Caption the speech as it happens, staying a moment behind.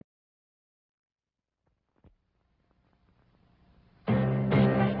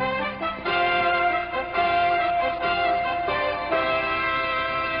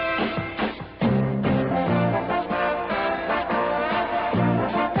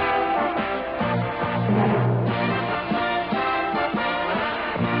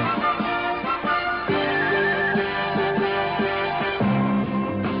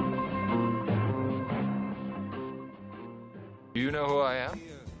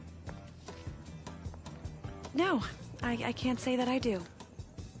No, I can't say that I do.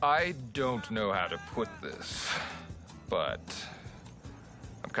 I don't know how to put this, but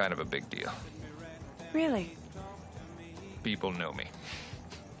I'm kind of a big deal. Really? People know me.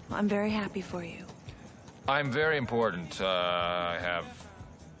 Well, I'm very happy for you. I'm very important. I have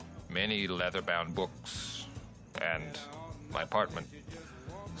many leather-bound books, and my apartment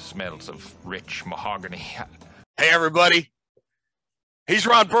smells of rich mahogany. Hey, everybody. He's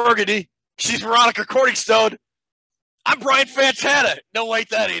Ron Burgundy. She's Veronica Corningstone. I'm Brian Fantana. No, wait,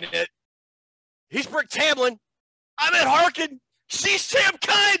 that ain't it. He's Brick Tamlin. I'm Ed Harkin. She's Sam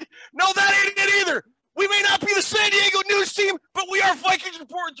Kind. No, that ain't it either. We may not be the San Diego news team, but we are Vikings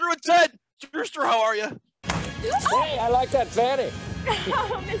reporting through and Ted. Drewster, how are you? Hey, I like that fanny.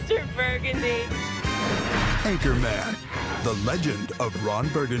 Oh, Mr. Burgundy. Anchorman, the legend of Ron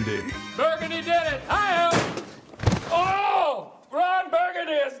Burgundy. Burgundy did it. Hi-ho. Oh, Ron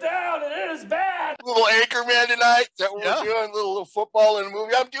Burgundy is down, and it is bad. Little Anchorman tonight. Is that what we're doing? A little football and a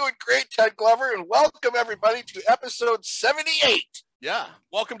movie. I'm doing great, Ted Glover, and welcome everybody to episode 78. Yeah,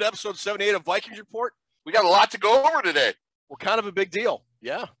 welcome to episode 78 of Vikings Report. We got a lot to go over today. We're kind of a big deal.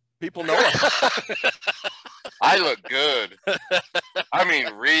 Yeah, people know us. I look good. I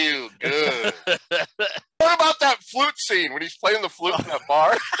mean, real good. What about that flute scene when he's playing the flute in that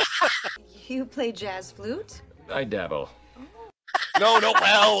bar? You play jazz flute? I dabble. No,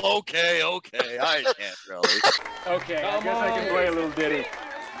 well, okay. I can't really. Okay, I guess I can play a little ditty.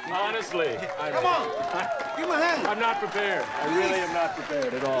 Honestly, Come on, give me a hand. I'm not prepared. I really am not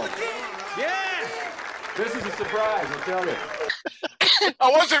prepared at all. Yeah! This is a surprise, I'll tell you.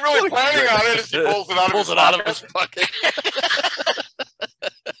 I wasn't really planning on it as he pulls it out of his pocket.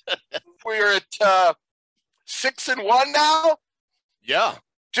 We are at 6-1 now. Yeah.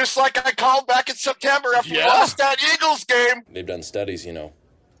 Just like I called back in September after we lost that Eagles game. They've done studies,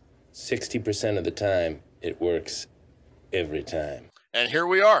 60% of the time it works every time. And here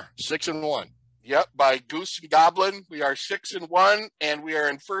we are, 6-1. Yep, by Goose and Goblin, we are 6-1, and we are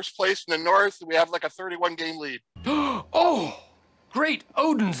in first place in the North. We have like a 31-game lead. Oh, great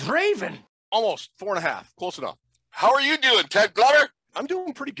Odin's Raven. Almost 4.5, close enough. How are you doing, Ted Glover? I'm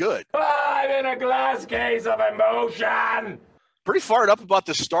doing pretty good. I'm in a glass case of emotion. Pretty fired up about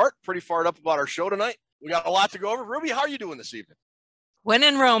the start. Pretty fired up about our show tonight. We got a lot to go over. Ruby, how are you doing this evening? When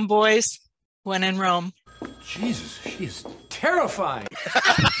in Rome, boys. When in Rome. Jesus, she is terrifying.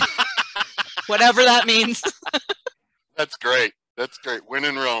 Whatever that means. That's great. That's great. Win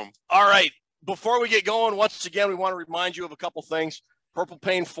in Rome. All right. Before we get going, once again, we want to remind you of a couple things. Purple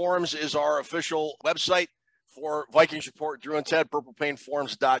Pain Forums is our official website for Vikings Report. Drew and Ted,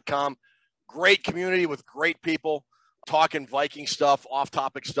 purplepainforums.com. Great community with great people talking Viking stuff,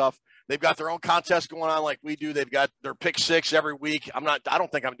 off-topic stuff. They've got their own contest going on like we do. They've got their pick six every week. I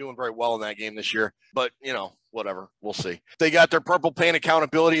don't think I'm doing very well in that game this year, but whatever. We'll see. They got their Purple Pain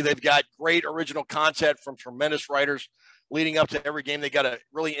accountability. They've got great original content from tremendous writers leading up to every game. They got a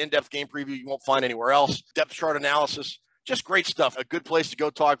really in-depth game preview you won't find anywhere else. Depth chart analysis, just great stuff. A good place to go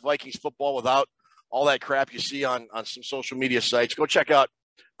talk Vikings football without all that crap you see on some social media sites. Go check out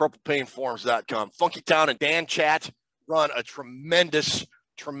purplepainforums.com. Funky Town and Dan Chat run a tremendous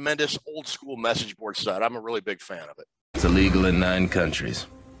old school message board site. I'm a really big fan of it. It's illegal in 9 countries.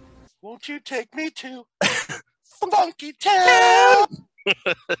 Won't you take me to Funky Town?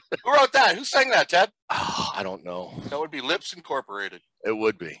 Who wrote that? Who sang that, Ted? Oh, I don't know. That would be Lips Incorporated. It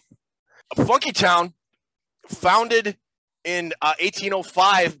would be. Funky Town, founded in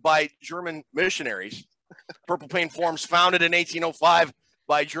 1805 by German missionaries. Purple Pain Forums, founded in 1805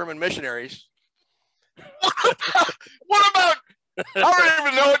 by German missionaries. What about, I don't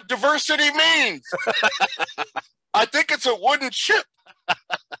even know what diversity means. I think it's a wooden ship.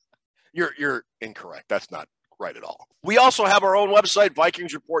 You're incorrect. That's not right at all. We also have our own website,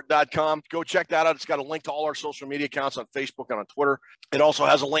 VikingsReport.com. Go check that out. It's got a link to all our social media accounts on Facebook and on Twitter. It also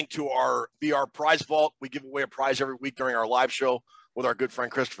has a link to our VR prize vault. We give away a prize every week during our live show with our good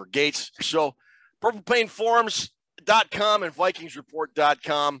friend Christopher Gates. So PurplePainForums.com and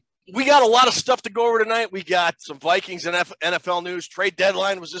VikingsReport.com. We got a lot of stuff to go over tonight. We got some Vikings and NFL news. Trade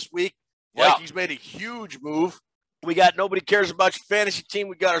deadline was this week. Vikings made a huge move. We got Nobody Cares About Your Fantasy Team.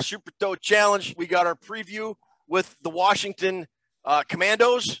 We got our Super Toe Challenge. We got our preview with the Washington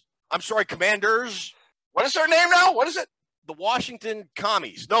Commanders. What is their name now? What is it? The Washington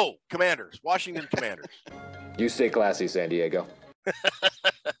Commies. No, Commanders. Washington Commanders. You stay classy, San Diego.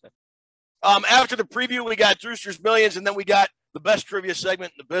 After the preview, we got Drewster's Millions, and then we got the best trivia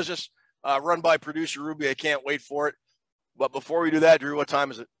segment in the business, run by producer Ruby. I can't wait for it. But before we do that, Drew, what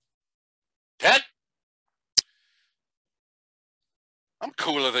time is it? 10? I'm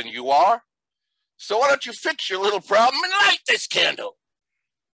cooler than you are. So why don't you fix your little problem and light this candle?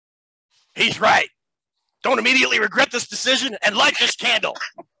 He's right. Don't immediately regret this decision and light this candle.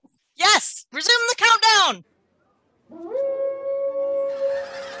 Yes, resume the countdown.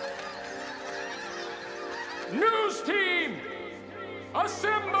 News team,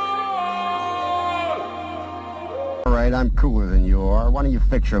 assemble! All right, I'm cooler than you are. Why don't you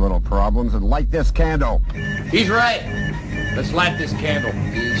fix your little problems and light this candle? He's right. Let's light this candle.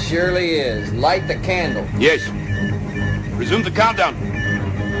 He surely is. Light the candle. Yes. Resume the countdown.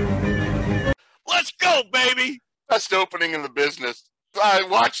 Let's go, baby. Best opening in the business. I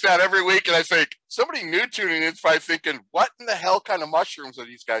watch that every week and I think somebody new tuning in is probably thinking, what in the hell kind of mushrooms are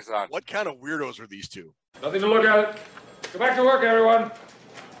these guys on? What kind of weirdos are these two? Nothing to look at. Go back to work, everyone.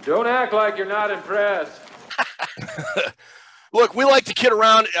 Don't act like you're not impressed. Look, we like to kid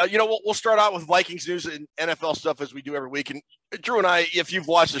around. We'll start out with Vikings news and NFL stuff as we do every week. And Drew and I, if you've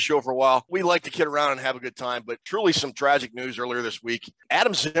watched the show for a while, we like to kid around and have a good time. But truly some tragic news earlier this week.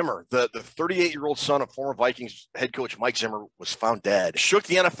 Adam Zimmer, the 38-year-old son of former Vikings head coach Mike Zimmer, was found dead. Shook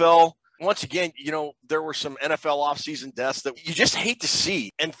the NFL. Once again, there were some NFL offseason deaths that you just hate to see.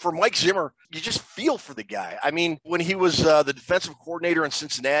 And for Mike Zimmer, you just feel for the guy. I mean, when he was the defensive coordinator in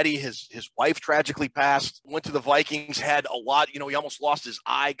Cincinnati, his wife tragically passed, went to the Vikings, had a lot, he almost lost his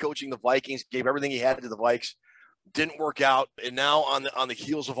eye coaching the Vikings, gave everything he had to the Vikes, didn't work out. And now on the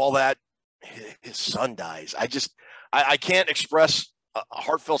heels of all that, his son dies. I can't express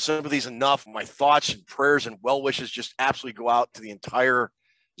heartfelt sympathies enough. My thoughts and prayers and well wishes just absolutely go out to the entire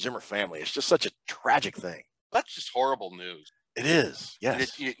Zimmer family. It's just such a tragic thing. That's just horrible news. It is,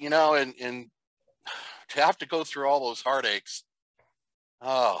 yes. And to have to go through all those heartaches.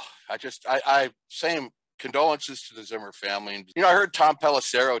 Oh, I same condolences to the Zimmer family. And, I heard Tom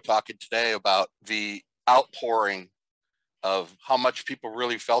Pelissero talking today about the outpouring of how much people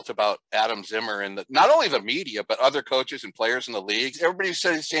really felt about Adam Zimmer and not only the media, but other coaches and players in the leagues. Everybody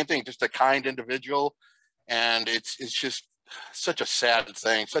said the same thing, just a kind individual. And it's just such a sad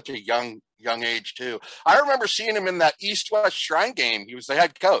thing, such a young age too. I remember seeing him in that East-West Shrine game. He was the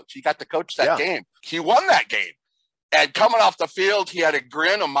head coach. He got to coach that game. He won that game. And coming off the field, he had a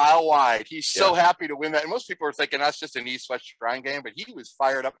grin a mile wide. He's so happy to win that. And most people are thinking that's just an East-West Shrine game, but he was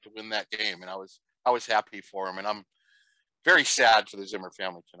fired up to win that game. And I was happy for him. And I'm very sad for the Zimmer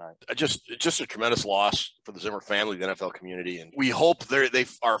family tonight. Just a tremendous loss for the Zimmer family, the NFL community. And we hope they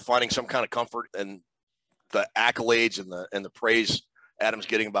are finding some kind of comfort and the accolades and the praise Adam's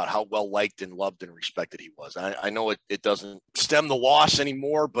getting about how well liked and loved and respected he was. I know it doesn't stem the loss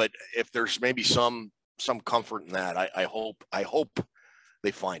anymore, but if there's maybe some comfort in that, I hope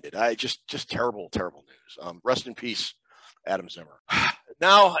they find it. Just terrible news. Rest in peace, Adam Zimmer.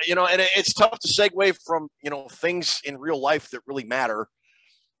 Now, and it's tough to segue from things in real life that really matter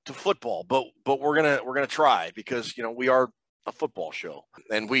to football, but we're gonna try because we are a football show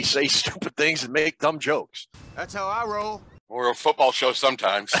and we say stupid things and make dumb jokes. That's how I roll. We're a football show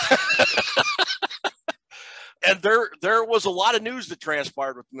sometimes. And there was a lot of news that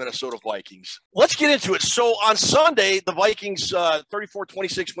transpired with the Minnesota Vikings. Let's get into it. So on Sunday, the Vikings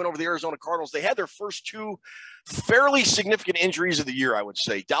 34-26 win over the Arizona Cardinals. They had their first two fairly significant injuries of the year, I would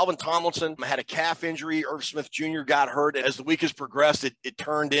say. Dalvin Tomlinson had a calf injury. Irv Smith Jr. got hurt. As the week has progressed, it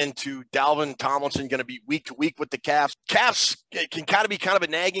turned into Dalvin Tomlinson going to be week to week with the calves. Calves can be kind of a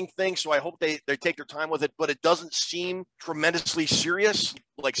nagging thing, so I hope they take their time with it, but it doesn't seem tremendously serious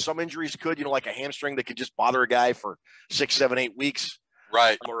like some injuries could, like a hamstring that could just bother a guy for 6, 7, 8 weeks.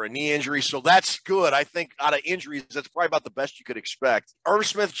 Right. Or a knee injury. So that's good. I think out of injuries, that's probably about the best you could expect. Irv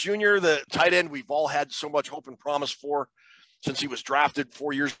Smith Jr., the tight end we've all had so much hope and promise for since he was drafted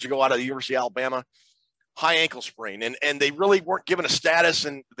 4 years ago out of the University of Alabama, high ankle sprain. And they really weren't given a status,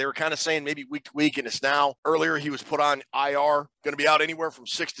 and they were kind of saying maybe week to week, and it's now. Earlier, he was put on IR, going to be out anywhere from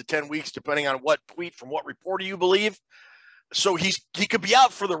 6 to 10 weeks, depending on what tweet from what reporter you believe. So he could be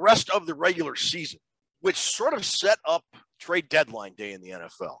out for the rest of the regular season, which sort of set up trade deadline day in the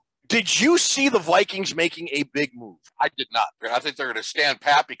NFL. Did you see the Vikings making a big move? I did not. I think they're going to stand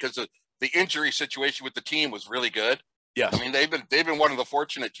pat because of the injury situation with the team was really good. Yes. I mean, they've been one of the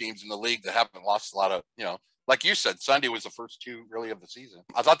fortunate teams in the league that haven't lost a lot of, like you said, Sunday was the first two really of the season.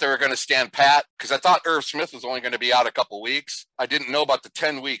 I thought they were going to stand pat because I thought Irv Smith was only going to be out a couple weeks. I didn't know about the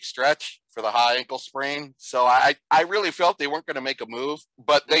 10-week stretch for the high ankle sprain. So I really felt they weren't going to make a move,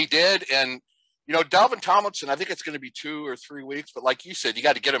 but they did. And Dalvin Tomlinson, I think it's going to be 2 or 3 weeks, but like you said, you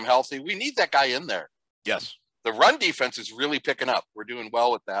got to get him healthy. We need that guy in there. Yes. The run defense is really picking up. We're doing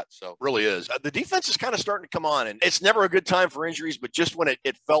well with that. So really is. The defense is kind of starting to come on, and it's never a good time for injuries, but just when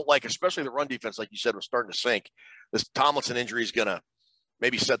it felt like, especially the run defense, like you said, was starting to sink, this Tomlinson injury is going to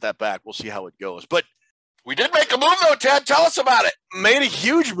maybe set that back. We'll see how it goes. But we did make a move, though, Ted. Tell us about it. Made a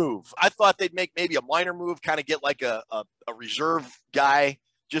huge move. I thought they'd make maybe a minor move, kind of get like a reserve guy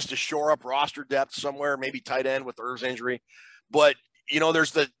just to shore up roster depth somewhere, maybe tight end with Irv's injury. But,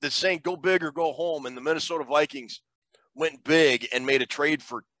 there's the saying, go big or go home. And the Minnesota Vikings went big and made a trade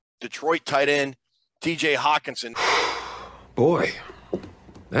for Detroit tight end TJ Hawkinson. Boy,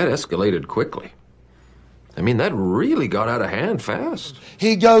 that escalated quickly. I mean, that really got out of hand fast.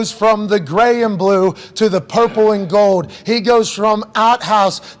 He goes from the gray and blue to the purple and gold. He goes from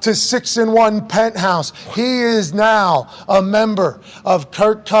outhouse to 6-1 penthouse. He is now a member of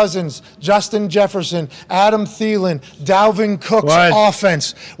Kirk Cousins, Justin Jefferson, Adam Thielen, Dalvin Cook's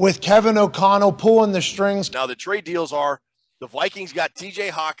offense with Kevin O'Connell pulling the strings. Now, the trade deals are the Vikings got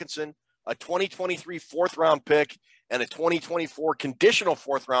TJ Hawkinson, a 2023 fourth-round pick, and a 2024 conditional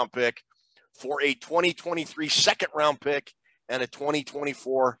fourth-round pick for a 2023 second-round pick and a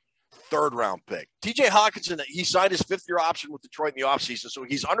 2024 third-round pick. TJ Hawkinson, he signed his fifth-year option with Detroit in the offseason, so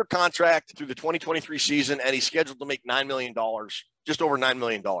he's under contract through the 2023 season, and he's scheduled to make $9 million, just over $9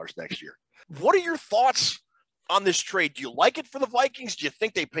 million next year. What are your thoughts on this trade? Do you like it for the Vikings? Do you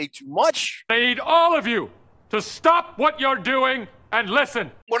think they pay too much? I need all of you to stop what you're doing and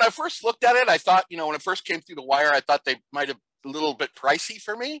listen. When I first looked at it, I thought, when it first came through the wire, I thought they might have a little bit pricey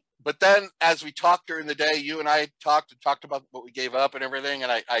for me. But then as we talked during the day, you and I talked about what we gave up and everything,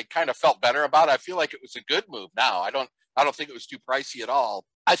 and I kind of felt better about it. I feel like it was a good move now. I don't think it was too pricey at all.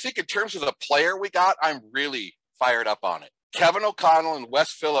 I think in terms of the player we got, I'm really fired up on it. Kevin O'Connell and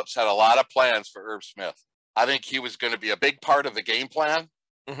Wes Phillips had a lot of plans for Irv Smith. I think he was going to be a big part of the game plan.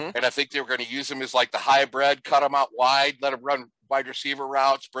 And I think they were going to use him as like the hybrid, cut him out wide, let him run wide receiver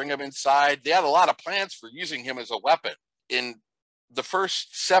routes, bring him inside. They had a lot of plans for using him as a weapon. In the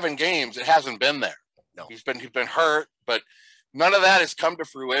first 7 games, it hasn't been there. No. He's been hurt, but none of that has come to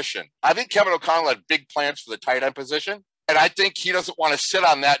fruition. I think Kevin O'Connell had big plans for the tight end position, and I think he doesn't want to sit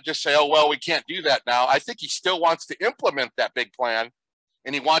on that, just say, oh, well, we can't do that now. I think he still wants to implement that big plan,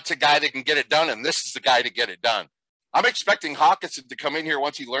 and he wants a guy that can get it done, and this is the guy to get it done. I'm expecting Hawkinson to come in here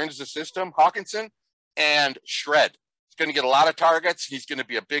once he learns the system, and shred. He's going to get a lot of targets. He's going to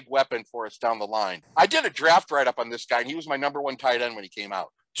be a big weapon for us down the line. I did a draft write-up on this guy, and he was my number 1 tight end when he came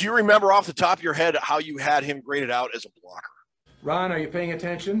out. Do you remember off the top of your head how you had him graded out as a blocker? Ron, are you paying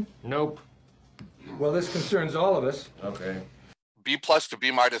attention? Nope. Well, this concerns all of us. Okay. B+ to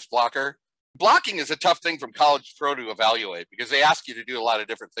B- blocker. Blocking is a tough thing from college to pro to evaluate because they ask you to do a lot of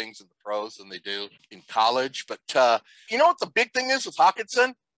different things in the pros than they do in college. But you know what the big thing is with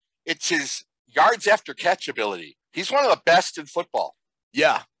Hawkinson? It's his yards after catch ability. He's one of the best in football.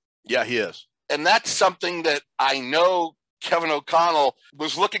 Yeah, he is. And that's something that I know Kevin O'Connell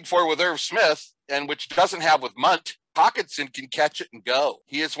was looking for with Irv Smith, and which doesn't have with Munt. Hawkinson can catch it and go.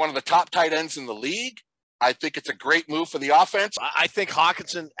 He is one of the top tight ends in the league. I think it's a great move for the offense. I think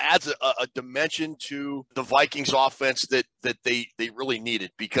Hawkinson adds a dimension to the Vikings offense that they really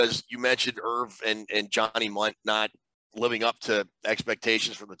needed, because you mentioned Irv and Johnny Munt not living up to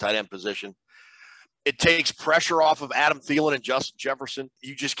expectations for the tight end position. It takes pressure off of Adam Thielen and Justin Jefferson.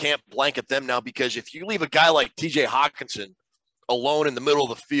 You just can't blanket them now, because if you leave a guy like TJ Hawkinson alone in the middle of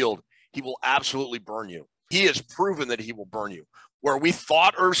the field, he will absolutely burn you. He has proven that he will burn you. Where we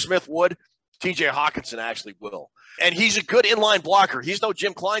thought Irv Smith would, TJ Hawkinson actually will. And he's a good inline blocker. He's no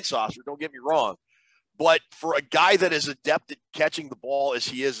Jim Kleinsaucer, don't get me wrong. But for a guy that is adept at catching the ball as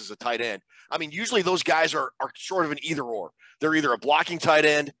he is as a tight end, I mean, usually those guys are sort of an either-or. They're either a blocking tight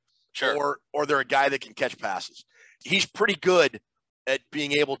end, sure, or they're a guy that can catch passes. He's pretty good at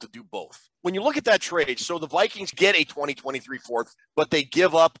being able to do both. When you look at that trade, so the Vikings get a 2023 fourth, but they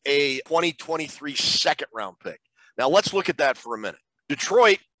give up a 2023 second round pick. Now let's look at that for a minute.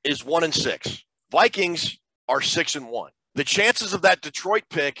 Detroit is 1-6. Vikings are 6-1. The chances of that Detroit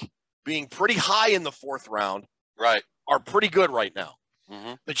pick being pretty high in the fourth round, right, are pretty good right now.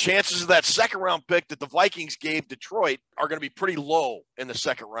 Mm-hmm. The chances of that second round pick that the Vikings gave Detroit are going to be pretty low in the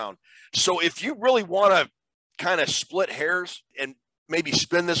second round. So if you really want to kind of split hairs and maybe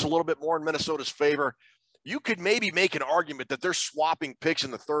spin this a little bit more in Minnesota's favor, you could maybe make an argument that they're swapping picks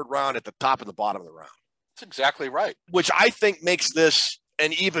in the third round at the top and the bottom of the round. That's exactly right. Which I think makes this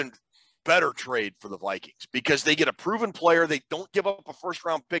an even better trade for the Vikings, because they get a proven player. They don't give up a first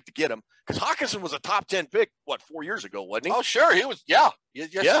round pick to get him, because Hawkinson was a top 10 pick, 4 years ago, wasn't he? Oh, sure. He was. Yeah. Yes,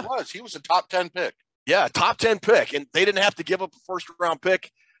 yeah. He was. He was a top 10 pick. Yeah, top 10 pick. And they didn't have to give up a first round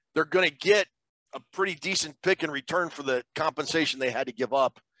pick. They're going to get a pretty decent pick in return for the compensation they had to give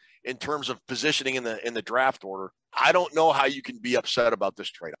up in terms of positioning in the draft order. I don't know how you can be upset about this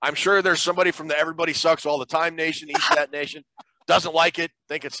trade. I'm sure there's somebody from the Everybody Sucks All the Time Nation, ESTAT Nation, Doesn't like it,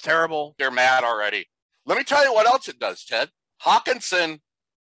 think it's terrible. They're mad already. Let me tell you what else it does, Ted. Hawkinson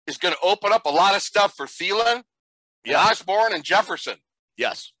is going to open up a lot of stuff for Thielen, Osborne, and Jefferson.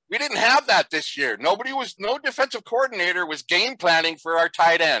 Yes. We didn't have that this year. No defensive coordinator was game planning for our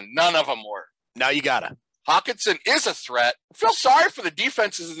tight end. None of them were. Now you gotta. Hawkinson is a threat. I feel sorry for the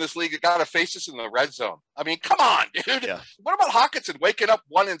defenses in this league that got to face us in the red zone. I mean, come on, dude. Yeah. What about Hawkinson waking up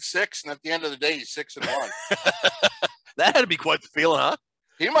 1-6, and at the end of the day, he's 6-1? That had to be quite the feeling, huh?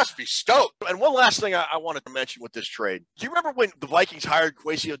 He must be stoked. And one last thing I wanted to mention with this trade. Do you remember when the Vikings hired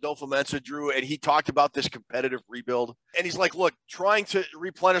Kwesi Adolfo-Mensah, Drew, and he talked about this competitive rebuild? And he's like, look, trying to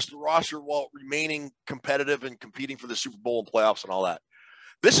replenish the roster while remaining competitive and competing for the Super Bowl and playoffs and all that.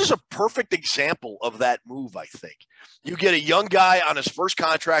 This is a perfect example of that move, I think. You get a young guy on his first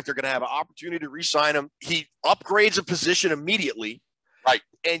contract. They're going to have an opportunity to re-sign him. He upgrades a position immediately. Right.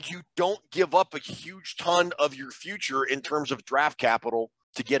 And you don't give up a huge ton of your future in terms of draft capital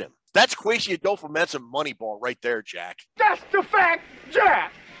to get him. That's Kwesi Adolfo-Mensah Moneyball right there, Jack. That's the fact,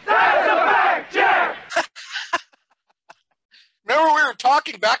 Jack. That's the fact, Jack. Remember we were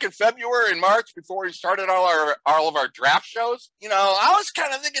talking back in February and March before we started all of our draft shows? You know, I was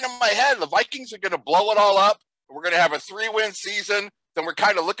kind of thinking in my head, the Vikings are going to blow it all up. We're going to have a 3-win season. Then we're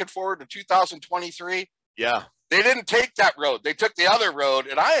kind of looking forward to 2023. Yeah. They didn't take that road. They took the other road,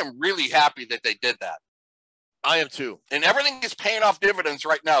 and I am really happy that they did that. I am too. And everything is paying off dividends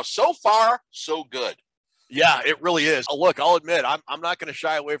right now. So far, so good. Yeah, it really is. Look, I'll admit, I'm not going to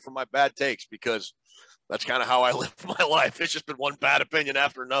shy away from my bad takes because that's kind of how I live my life. It's just been one bad opinion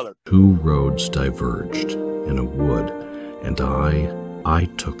after another. 2 roads diverged in a wood, and I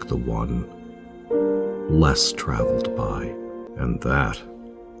took the one less traveled by, and that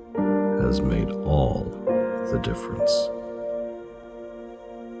has made all the difference.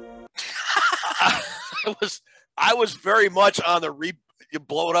 I was very much on the you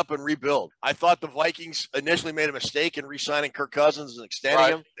blow it up and rebuild. I thought the Vikings initially made a mistake in re-signing Kirk Cousins and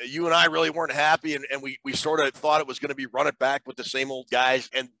extending him. You and I really weren't happy, and we sort of thought it was going to be run it back with the same old guys,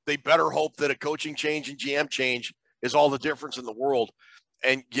 and they better hope that a coaching change and GM change is all the difference in the world.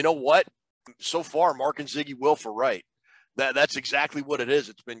 And you know what? So far, Mark and Ziggy Wilf are right. That's exactly what it is.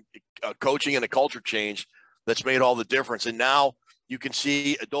 It's been a coaching and a culture change that's made all the difference. And now you can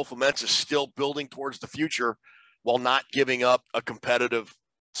see Adolfo-Mensah still building towards the future while not giving up a competitive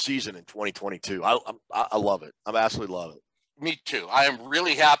season in 2022. I love it. I absolutely love it. Me too. I am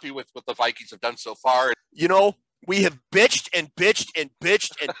really happy with what the Vikings have done so far. You know, we have bitched and bitched and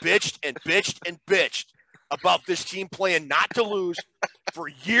bitched and bitched and bitched and bitched about this team playing not to lose for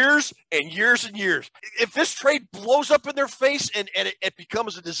years and years and years. If this trade blows up in their face and it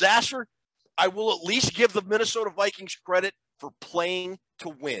becomes a disaster, I will at least give the Minnesota Vikings credit for playing to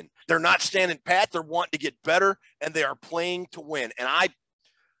win. They're not standing pat. They're wanting to get better, and they are playing to win. And I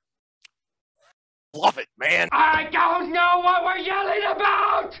love it, man. I don't know what we're yelling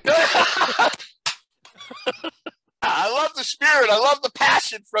about. I love the spirit. I love the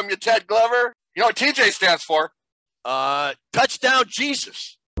passion from you, Ted Glover. You know what TJ stands for? Touchdown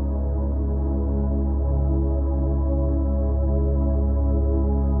Jesus.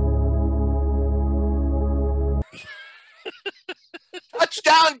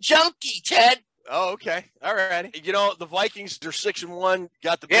 Touchdown junkie, Ted. Oh, okay. All right. You know, the Vikings, they're 6-1,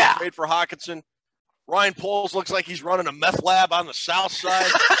 got the big trade for Hawkinson. Ryan Poles looks like he's running a meth lab on the south side.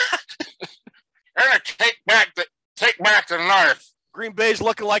 They're going to take back the north. Green Bay's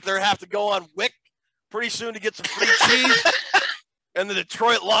looking like they're have to go on Wick pretty soon to get some free cheese. And the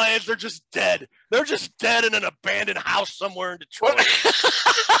Detroit Lions, they're just dead. They're just dead in an abandoned house somewhere in Detroit.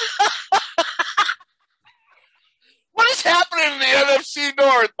 What is happening in the NFC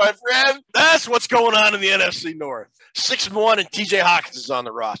North, my friend? That's what's going on in the NFC North. 6-1, and TJ Hawkins is on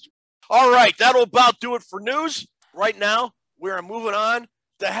the roster. All right, that'll about do it for news. Right now, we're moving on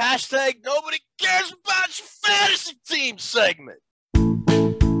to hashtag Nobody Cares About Your Fantasy Team segment.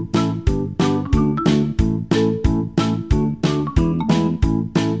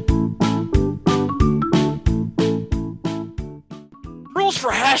 Rules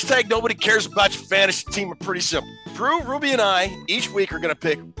for hashtag Nobody Cares About Your Fantasy Team are pretty simple. Drew, Ruby, and I each week are going to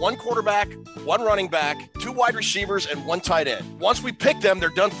pick 1 quarterback, 1 running back, 2 wide receivers, and 1 tight end. Once we pick them, they're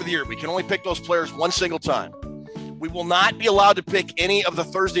done for the year. We can only pick those players one single time. We will not be allowed to pick any of the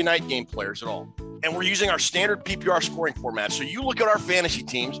Thursday night game players at all. And we're using our standard PPR scoring format. So you look at our fantasy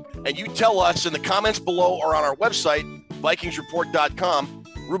teams and you tell us in the comments below or on our website, VikingsReport.com.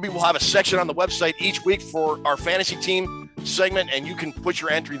 Ruby will have a section on the website each week for our fantasy team segment, and you can put your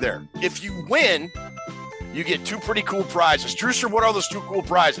entry there. If you win, you get 2 pretty cool prizes. Drewster, what are those 2 cool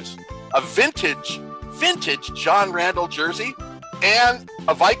prizes? A vintage John Randall jersey and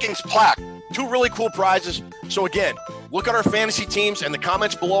a Vikings plaque. 2 really cool prizes. So again, look at our fantasy teams and the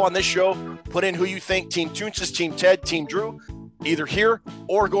comments below on this show. Put in who you think, Team Toonces, Team Ted, Team Drew, either here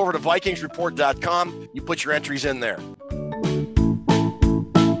or go over to VikingsReport.com. You put your entries in there.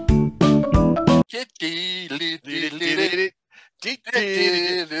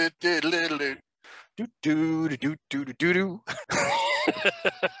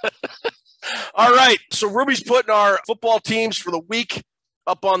 All right, so Ruby's putting our football teams for the week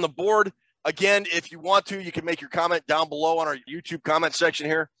up on the board. Again, if you want to, you can make your comment down below on our YouTube comment section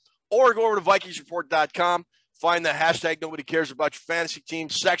here, or go over to VikingsReport.com, find the hashtag Nobody Cares About Your Fantasy Team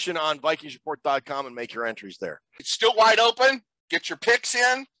section on VikingsReport.com and make your entries there. It's still wide open. Get your picks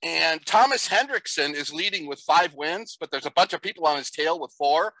in. And Thomas Hendrickson is leading with 5 wins, but there's a bunch of people on his tail with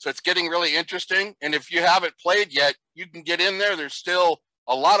 4. So it's getting really interesting. And if you haven't played yet, you can get in there. There's still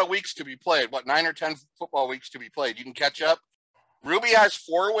a lot of weeks to be played. 9 or 10 football weeks to be played. You can catch up. Ruby has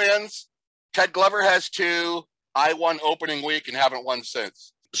 4 wins. Ted Glover has 2. I won opening week and haven't won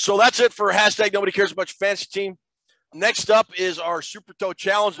since. So that's it for hashtag Nobody Cares About Your Fantasy Team. Next up is our Super Toe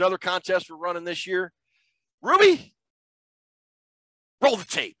Challenge, another contest we're running this year. Ruby, roll the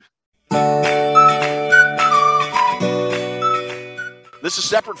tape. This is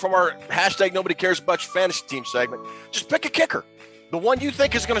separate from our hashtag Nobody Cares About Your Fantasy Team segment. Just pick a kicker. The one you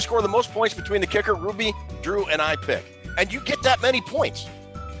think is going to score the most points between the kicker, Ruby, Drew, and I pick. And you get that many points.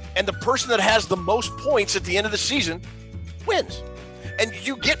 And the person that has the most points at the end of the season wins. And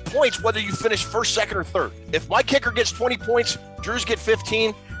you get points whether you finish first, second, or third. If my kicker gets 20 points, Drew's get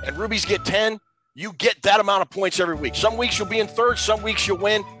 15, and Ruby's get 10, you get that amount of points every week. Some weeks you'll be in third, some weeks you'll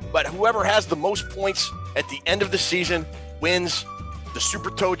win, but whoever has the most points at the end of the season wins the Super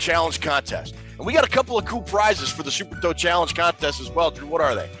Toe Challenge contest. And we got a couple of cool prizes for the Super Toe Challenge contest as well. Drew, what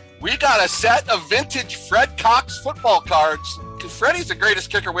are they? We got a set of vintage Fred Cox football cards. Freddie's the greatest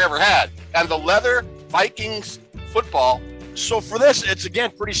kicker we ever had. And the leather Vikings football. So for this, it's,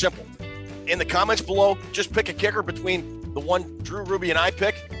 again, pretty simple. In the comments below, just pick a kicker between the one Drew, Ruby, and I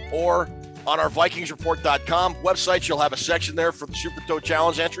pick, or on our VikingsReport.com website, you'll have a section there for the Super Toe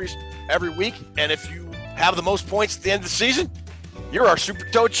Challenge entries every week. And if you have the most points at the end of the season, you're our Super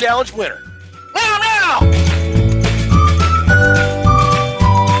Toe Challenge winner. Now!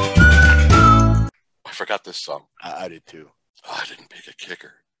 I forgot this song. I did too. Oh, I didn't pick a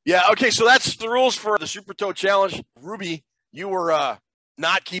kicker. Yeah, okay, so that's the rules for the Super Toe Challenge. Ruby, you were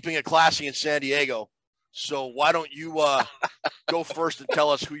not keeping it classy in San Diego, so why don't you go first and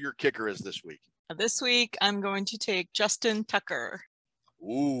tell us who your kicker is this week? This week, I'm going to take Justin Tucker.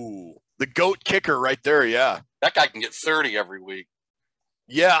 Ooh, the GOAT kicker right there, yeah. That guy can get 30 every week.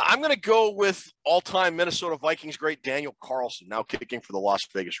 Yeah, I'm going to go with all-time Minnesota Vikings great Daniel Carlson, now kicking for the Las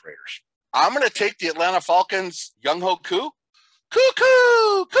Vegas Raiders. I'm going to take the Atlanta Falcons' Young-Ho Koo.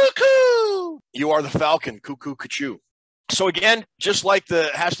 Cuckoo! Cuckoo! You are the Falcon, cuckoo, kachoo. So again, just like the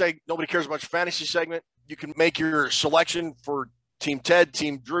hashtag Nobody Cares About Your Fantasy segment, you can make your selection for Team Ted,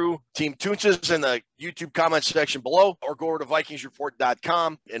 Team Drew, Team Toonces in the YouTube comment section below, or go over to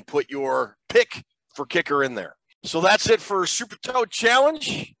VikingsReport.com and put your pick for kicker in there. So that's it for Super Toe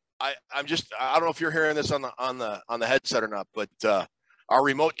Challenge. I don't know if you're hearing this on the headset or not, but our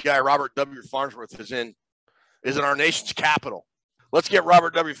remote guy Robert W. Farnsworth is in our nation's capital. Let's get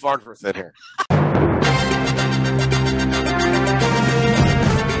Robert W. Farnsworth in here.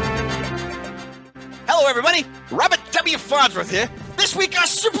 Hello, everybody. Robert W. Farnsworth here. This week, our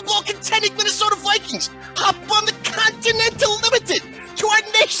Super Bowl contending Minnesota Vikings hop on the Continental Limited to our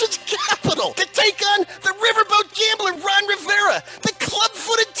nation's capital to take on the riverboat gambler Ron Rivera, the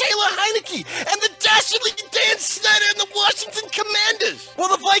club-footed Taylor Heineke, and the dastardly Dan Snyder and the Washington Commanders. Will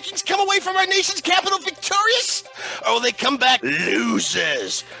the Vikings come away from our nation's capital victorious, or will they come back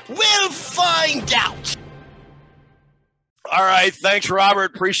losers? We'll find out. All right, thanks,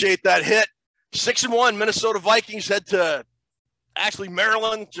 Robert. Appreciate that hit. 6-1 Minnesota Vikings head to actually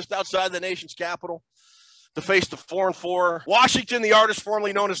Maryland, just outside the nation's capital, to face the 4-4 Washington, the artist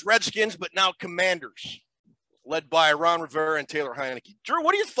formerly known as Redskins, but now Commanders, led by Ron Rivera and Taylor Heineke. Drew,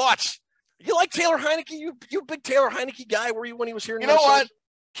 what are your thoughts? You like Taylor Heineke? You a big Taylor Heineke guy? Were you when he was here? You know what?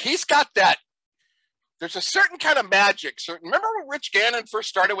 He's got that. There's a certain kind of magic. Remember when Rich Gannon first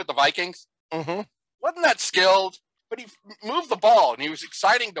started with the Vikings? Mm-hmm. Wasn't that skilled? But he moved the ball, and he was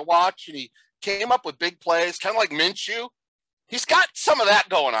exciting to watch, and he came up with big plays, kind of like Minshew. He's got some of that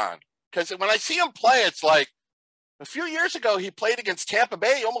going on. Because when I see him play, it's like a few years ago, he played against Tampa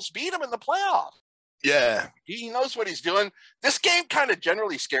Bay. He almost beat him in the playoffs. Yeah. He knows what he's doing. This game kind of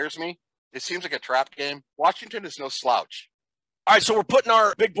generally scares me. It seems like a trap game. Washington is no slouch. All right, so we're putting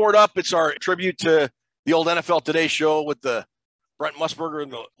our big board up. It's our tribute to the old NFL Today show with the Brent Musburger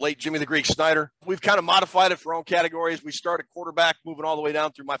and the late Jimmy the Greek Snyder. We've kind of modified it for our own categories. We started quarterback, moving all the way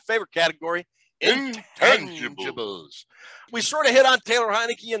down through my favorite category, intangibles. We sort of hit on Taylor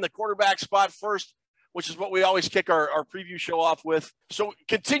Heineke in the quarterback spot first, which is what we always kick our preview show off with. So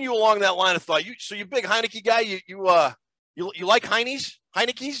continue along that line of thought. You big Heineke guy? You like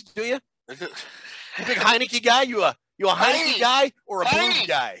Heineke's? Do you? You big Heineke guy? You a Heineke guy or a Blue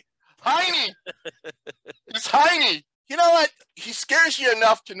guy? Heine. It's Heine. You know what? He scares you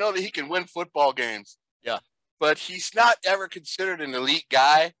enough to know that he can win football games. Yeah. But he's not ever considered an elite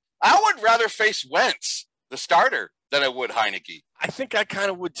guy. I would rather face Wentz, the starter, than I would Heineke. I think I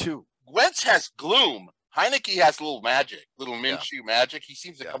kind of would too. Wentz has gloom. Heineke has a little magic, little Minshew magic. He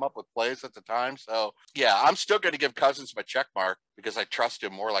seems to come up with plays at the time. So, yeah, I'm still going to give Cousins my check mark because I trust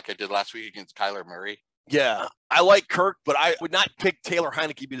him more like I did last week against Kyler Murray. Yeah, I like Kirk, but I would not pick Taylor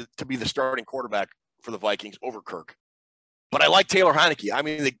Heineke to be the starting quarterback for the Vikings over Kirk. But I like Taylor Heineke. I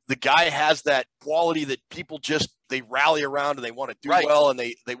mean, the guy has that quality that people just, they rally around and they want to do well and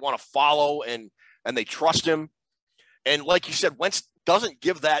they want to follow and they trust him. And like you said, Wentz doesn't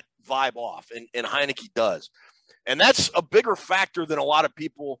give that vibe off, and Heineke does. And that's a bigger factor than a lot of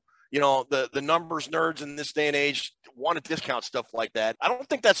people, the numbers nerds in this day and age want to discount stuff like that. I don't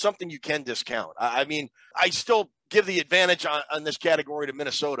think that's something you can discount. I mean, I still give the advantage on this category to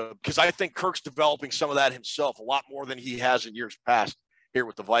Minnesota because I think Kirk's developing some of that himself a lot more than he has in years past here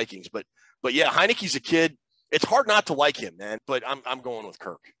with the Vikings. But yeah, Heineke's a kid. It's hard not to like him, man, but I'm going with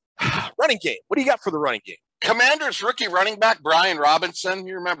Kirk. Running game. What do you got for the running game? Commanders rookie running back, Brian Robinson.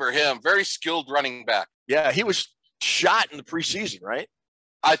 You remember him. Very skilled running back. Yeah, he was shot in the preseason, right?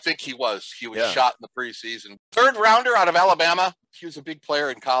 I think he was. He was shot in the preseason. Third rounder out of Alabama. He was a big player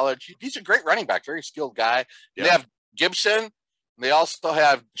in college. He's a great running back, very skilled guy. Yeah. They have Gibson. They also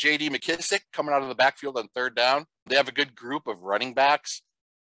have J.D. McKissick coming out of the backfield on third down. They have a good group of running backs.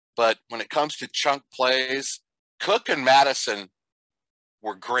 But when it comes to chunk plays, Cook and Madison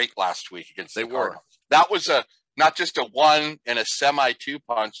were great last week against the Cardinals. That was not just a 1 and a semi-2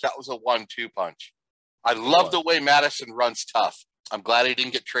 punch. That was a 1-2 punch. I love the way Madison runs tough. I'm glad he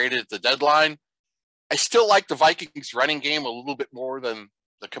didn't get traded at the deadline. I still like the Vikings running game a little bit more than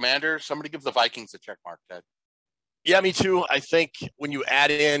the Commanders. Somebody give the Vikings a check mark, Ted. Yeah, me too. I think when you add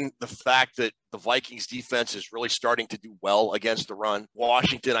in the fact that the Vikings defense is really starting to do well against the run,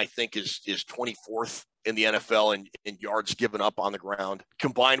 Washington, I think, is 24th in the NFL in yards given up on the ground,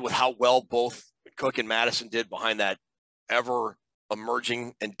 combined with how well both Cook and Madison did behind that ever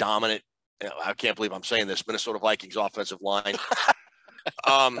emerging and dominant, I can't believe I'm saying this, Minnesota Vikings offensive line.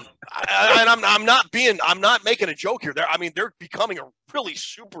 And I'm not making a joke here. They're becoming a really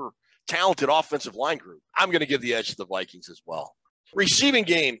super talented offensive line group. I'm going to give the edge to the Vikings as well. Receiving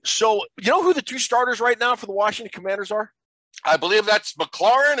game. So you know who the two starters right now for the Washington Commanders are? I believe that's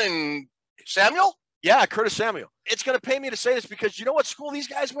McLaurin and Samuel. Yeah, Curtis Samuel. It's going to pay me to say this because you know what school these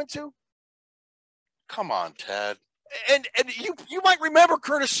guys went to? Come on, Ted. And you might remember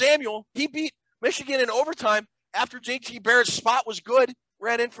Curtis Samuel. He beat Michigan in overtime after J.T. Barrett's spot was good,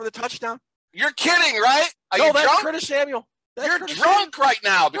 ran in for the touchdown. You're kidding, right? No, that's drunk? Curtis Samuel. You're drunk right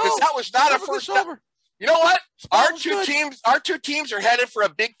now because that was not a first down. You know what? Our two teams are headed for a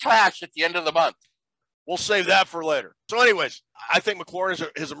big clash at the end of the month. We'll save that for later. So anyways, I think McLaurin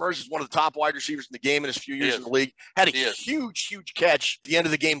has emerged as one of the top wide receivers in the game in his few years in the league. Had a huge catch at the end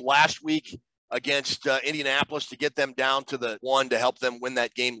of the game last week against Indianapolis to get them down to the 1 to help them win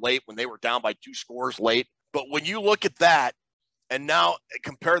that game late when they were down by 2 scores late. But when you look at that and now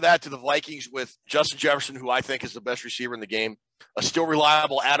compare that to the Vikings with Justin Jefferson, who I think is the best receiver in the game, a still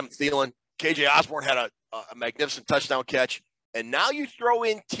reliable Adam Thielen, KJ Osborne had a magnificent touchdown catch. And now you throw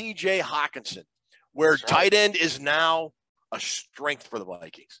in TJ Hawkinson, where tight end is now a strength for the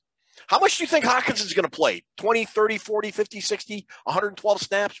Vikings. How much do you think Hawkinson's going to play? 20, 30, 40, 50, 60, 112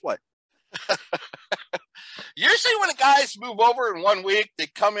 snaps? What? Usually when the guys move over in 1 week, they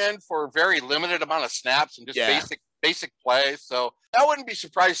come in for a very limited amount of snaps and just basic plays. So I wouldn't be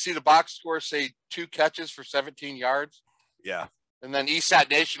surprised to see the box score say 2 catches for 17 yards. Yeah. And then ESAT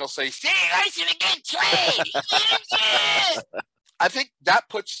Nation will say, see, I should have get trade. I think that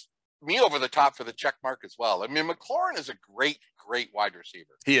puts me over the top for the check mark as well. I mean, McLaurin is a great wide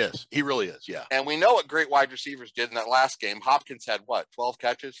receiver. He is. He really is, yeah. And we know what great wide receivers did in that last game. Hopkins had, 12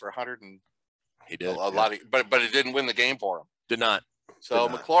 catches for 100 and he did. A lot of, but it didn't win the game for him. Did not. So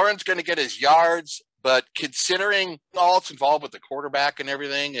McLaurin's going to get his yards, but considering all it's involved with the quarterback and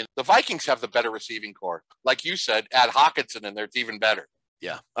everything, and the Vikings have the better receiving core. Like you said, add Hawkinson in there, it's even better.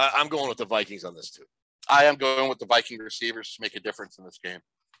 Yeah, I'm going with the Vikings on this too. I am going with the Viking receivers to make a difference in this game.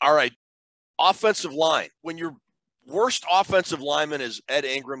 All right. Offensive line. When you're Worst offensive lineman is Ed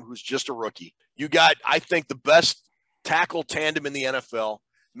Ingram, who's just a rookie. You got, I think, the best tackle tandem in the NFL,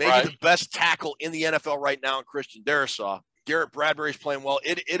 maybe the best tackle in the NFL right now in Christian Darrisaw. Garrett Bradbury's playing well.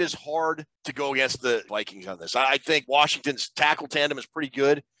 It is hard to go against the Vikings on this. I think Washington's tackle tandem is pretty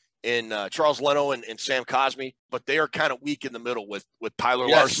good in Charles Leno and Sam Cosmi, but they are kind of weak in the middle with Tyler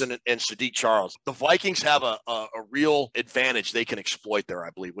Larson and Sadiq Charles. The Vikings have a real advantage they can exploit there,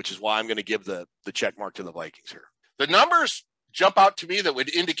 I believe, which is why I'm going to give the check mark to the Vikings here. The numbers jump out to me that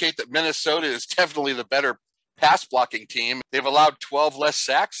would indicate that Minnesota is definitely the better pass blocking team. They've allowed 12 less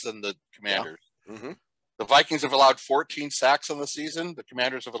sacks than the Commanders. Yeah. Mm-hmm. The Vikings have allowed 14 sacks on the season. The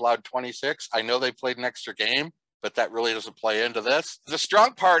Commanders have allowed 26. I know they played an extra game, but that really doesn't play into this. The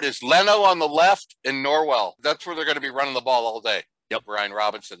strong part is Leno on the left and Norwell. That's where they're going to be running the ball all day. Yep. Brian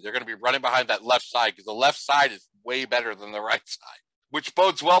Robinson. They're going to be running behind that left side because the left side is way better than the right side, which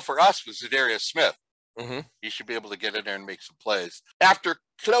bodes well for us with Zadarius Smith. Mm-hmm. He should be able to get in there and make some plays. After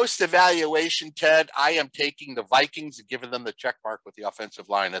close evaluation, Ted, I am taking the Vikings and giving them the check mark with the offensive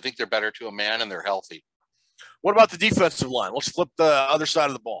line. I think they're better to a man and they're healthy. What about the defensive line? Let's flip the other side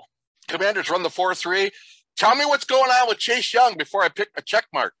of the ball. Commanders run the 4-3. Tell me what's going on with Chase Young before I pick a check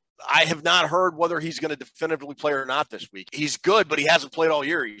mark. I have not heard whether he's going to definitively play or not this week. He's good, but he hasn't played all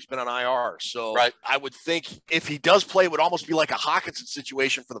year. He's been on IR. So I would think if he does play, it would almost be like a Hockenson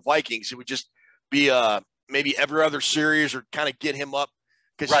situation for the Vikings. It would just be maybe every other series or kind of get him up.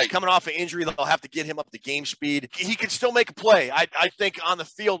 Because he's coming off an injury, they'll have to get him up to game speed. He can still make a play. I think on the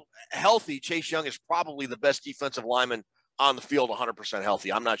field, healthy, Chase Young is probably the best defensive lineman on the field, 100%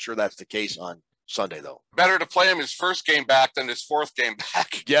 healthy. I'm not sure that's the case on Sunday, though. Better to play him his first game back than his fourth game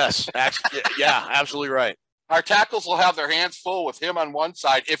back. Yes. Yeah, absolutely right. Our tackles will have their hands full with him on one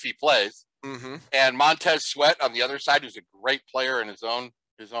side if he plays. Mm-hmm. And Montez Sweat on the other side, who's a great player in his own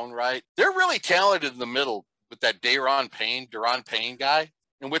right. They're really talented in the middle with that Daron Payne guy.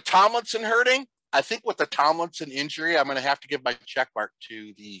 And with Tomlinson hurting, I think with the Tomlinson injury, I'm going to have to give my check mark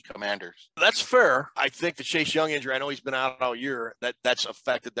to the Commanders. That's fair. I think the Chase Young injury, I know he's been out all year, that's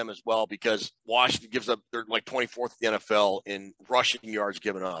affected them as well because Washington gives up, they're like 24th in the NFL in rushing yards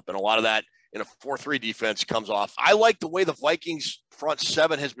given up. And a lot of that in a 4-3 defense comes off. I like the way the Vikings front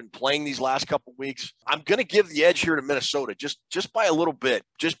seven has been playing these last couple of weeks. I'm going to give the edge here to Minnesota just by a little bit,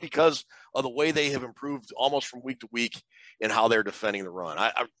 just because of the way they have improved almost from week to week and how they're defending the run.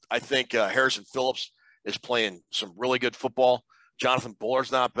 I think Harrison Phillips is playing some really good football. Jonathan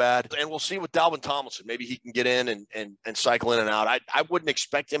Buller's not bad. And we'll see with Dalvin Tomlinson. Maybe he can get in and cycle in and out. I wouldn't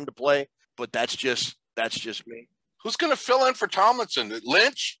expect him to play, but that's just me. Who's going to fill in for Tomlinson?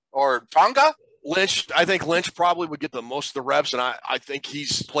 Lynch or Tonga? Lynch. I think Lynch probably would get the most of the reps, and I think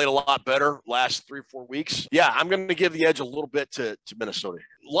he's played a lot better last 3 or 4 weeks. Yeah, I'm going to give the edge a little bit to Minnesota.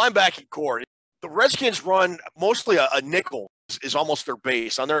 Linebacking core. The Redskins run mostly a nickel is almost their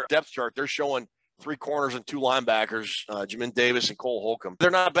base. On their depth chart, they're showing 3 corners and 2 linebackers, Jamin Davis and Cole Holcomb.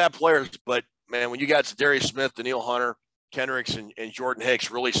 They're not bad players, but, man, when you got Zadarius Smith, Danielle Hunter, Kendricks, and Jordan Hicks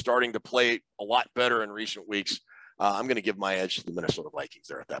really starting to play a lot better in recent weeks, I'm going to give my edge to the Minnesota Vikings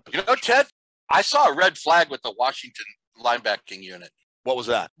there at that position. You know, Ted, I saw a red flag with the Washington linebacking unit. What was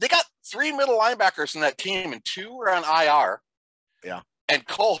that? They got 3 middle linebackers in that team, and 2 were on IR. Yeah. And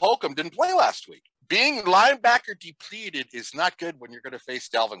Cole Holcomb didn't play last week. Being linebacker depleted is not good when you're going to face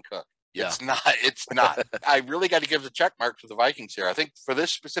Dalvin Cook. Yeah. It's not. I really got to give the check mark to the Vikings here. I think for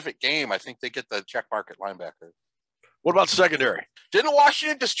this specific game, I think they get the check mark at linebacker. What about secondary? Didn't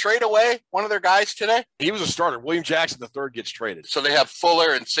Washington just trade away one of their guys today? He was a starter. William Jackson III gets traded. So they have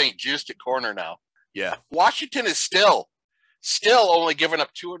Fuller and St. Juste at corner now. Yeah. Washington is still only giving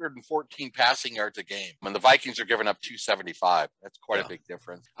up 214 passing yards a game, and the Vikings are giving up 275. That's quite a big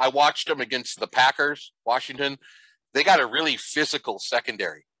difference. I watched them against the Packers, Washington. They got a really physical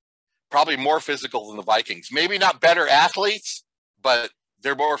secondary, probably more physical than the Vikings. Maybe not better athletes, but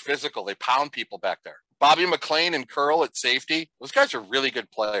they're more physical. They pound people back there. Bobby McClain and Curl at safety. Those guys are really good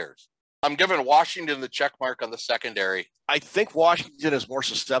players. I'm giving Washington the check mark on the secondary. I think Washington is more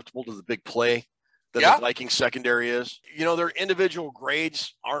susceptible to the big play than the Vikings secondary is. You know, their individual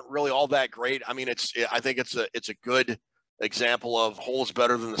grades aren't really all that great. I mean, I think it's a good example of whole is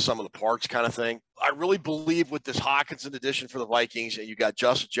better than the sum of the parts kind of thing. I really believe with this Hockenson addition for the Vikings, and you got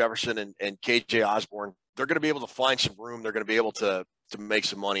Justin Jefferson and KJ Osborne, they're going to be able to find some room. They're going to be able to make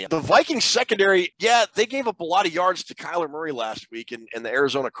some money. The Vikings secondary, they gave up a lot of yards to Kyler Murray last week and the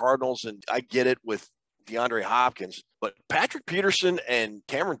Arizona Cardinals, and I get it with DeAndre Hopkins, but Patrick Peterson and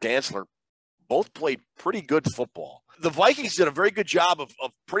Cameron Dantzler both played pretty good football. The Vikings did a very good job of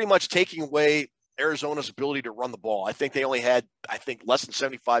pretty much taking away Arizona's ability to run the ball. I think they only had, less than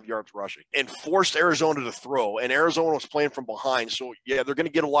 75 yards rushing and forced Arizona to throw. And Arizona was playing from behind. So, yeah, they're going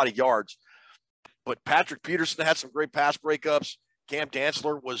to get a lot of yards. But Patrick Peterson had some great pass breakups. Cam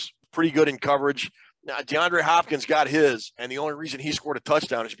Dantzler was pretty good in coverage. Now, DeAndre Hopkins got his, and the only reason he scored a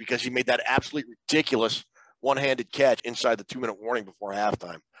touchdown is because he made that absolutely ridiculous one-handed catch inside the 2-minute warning before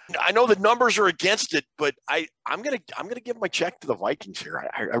halftime. I know the numbers are against it, but I'm gonna give my check to the Vikings here.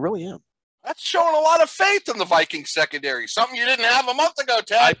 I really am. That's showing a lot of faith in the Vikings secondary. Something you didn't have a month ago,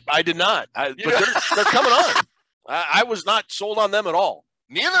 Ted. I did not. But they're coming on. I was not sold on them at all.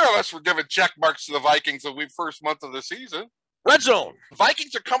 Neither of us were giving check marks to the Vikings the first month of the season. Red zone.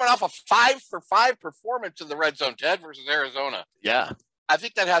 Vikings are coming off a 5-for-5 performance in the red zone, Ted, versus Arizona. Yeah. I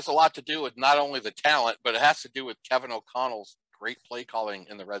think that has a lot to do with not only the talent, but it has to do with Kevin O'Connell's great play calling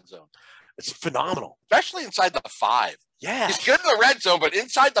in the red zone. It's phenomenal. Especially inside the 5. Yeah. He's good in the red zone, but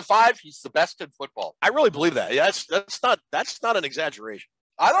inside the 5, he's the best in football. I really believe that. Yeah, that's not an exaggeration.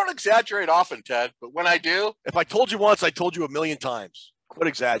 I don't exaggerate often, Ted, but when I do. If I told you once, I told you a million times. Quit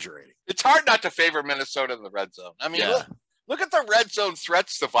exaggerating. It's hard not to favor Minnesota in the red zone. I mean, look at the red zone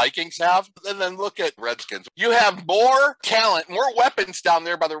threats the Vikings have, and then look at Redskins. You have more talent, more weapons down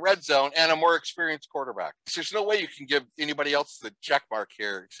there by the red zone, and a more experienced quarterback. So there's no way you can give anybody else the check mark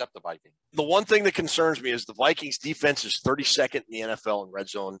here except the Vikings. The one thing that concerns me is the Vikings defense is 32nd in the NFL in red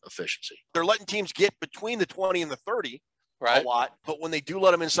zone efficiency. They're letting teams get between the 20 and the 30. Right. A lot, but when they do let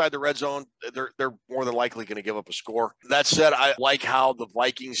them inside the red zone, they're more than likely going to give up a score. That said, I like how the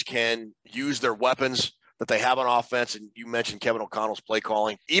Vikings can use their weapons that they have on offense, and you mentioned Kevin O'Connell's play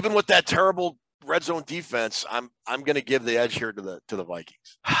calling. Even with that terrible red zone defense, I'm going to give the edge here to the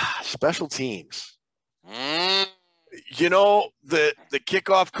Vikings. Special teams. You know, the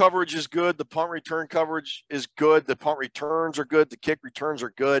kickoff coverage is good. The punt return coverage is good. The punt returns are good. The kick returns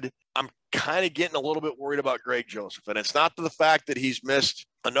are good. I'm kind of getting a little bit worried about Greg Joseph. And it's not to the fact that he's missed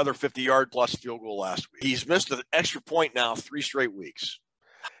another 50-yard plus field goal last week. He's missed an extra point now 3 straight weeks.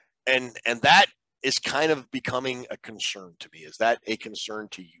 And that is kind of becoming a concern to me. Is that a concern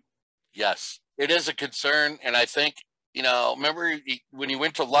to you? Yes, it is a concern. And I think, remember when he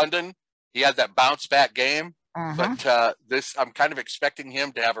went to London, he had that bounce back game. But I'm kind of expecting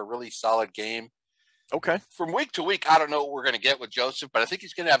him to have a really solid game. Okay. From week to week, I don't know what we're going to get with Joseph, but I think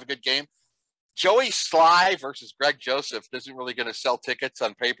he's going to have a good game. Joey Sly versus Greg Joseph isn't really going to sell tickets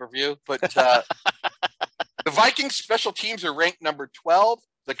on pay-per-view, but the Vikings special teams are ranked number 12.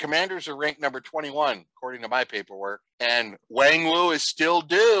 The Commanders are ranked number 21, according to my paperwork. And Wang Wu is still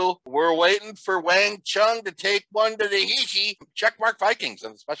due. We're waiting for Wang Chung to take one to the Hishi. Checkmark Vikings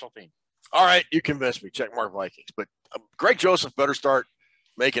on the special team. All right, you convinced me. Checkmark Vikings. But Greg Joseph better start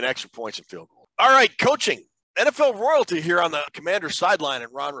making extra points and field goals. All right, coaching. NFL royalty here on the Commanders sideline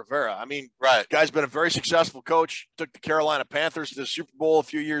and Ron Rivera. I mean, right. Guy's been a very successful coach. Took the Carolina Panthers to the Super Bowl a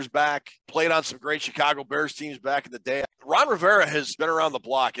few years back. Played on some great Chicago Bears teams back in the day. Ron Rivera has been around the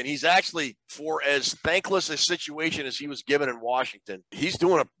block, and he's actually, for as thankless a situation as he was given in Washington, he's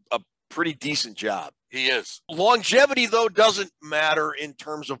doing a pretty decent job. He is. Longevity, though, doesn't matter in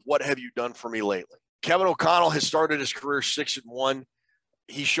terms of what have you done for me lately. Kevin O'Connell has started his career 6-1.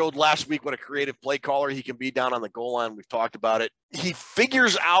 He showed last week what a creative play caller he can be down on the goal line. We've talked about it. He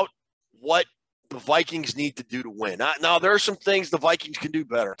figures out what the Vikings need to do to win. Now, there are some things the Vikings can do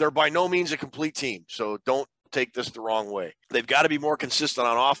better. They're by no means a complete team, so don't take this the wrong way. They've got to be more consistent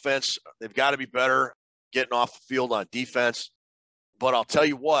on offense. They've got to be better getting off the field on defense. But I'll tell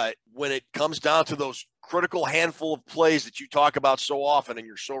you what, when it comes down to those critical handful of plays that you talk about so often and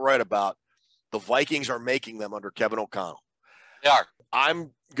you're so right about, the Vikings are making them under Kevin O'Connell. They are.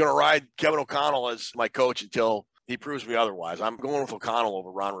 I'm going to ride Kevin O'Connell as my coach until he proves me otherwise. I'm going with O'Connell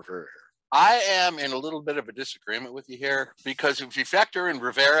over Ron Rivera here. I am in a little bit of a disagreement with you here because if you factor in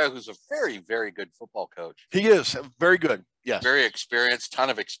Rivera, who's a very, very good football coach. He is very good. Yes. Very experienced, ton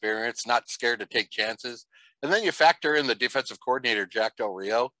of experience, not scared to take chances. And then you factor in the defensive coordinator, Jack Del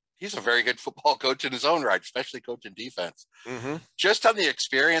Rio. He's a very good football coach in his own right, especially coaching defense. Mm-hmm. Just on the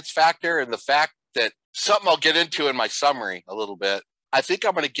experience factor and the fact that something I'll get into in my summary a little bit, I think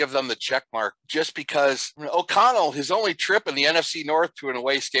I'm going to give them the check mark just because O'Connell, his only trip in the NFC North to an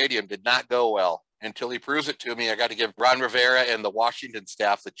away stadium did not go well. Until he proves it to me, I got to give Ron Rivera and the Washington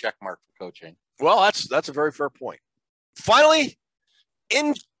staff the check mark for coaching. Well, that's a very fair point. Finally,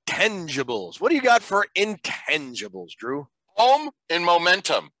 intangibles. What do you got for intangibles, Drew? Home and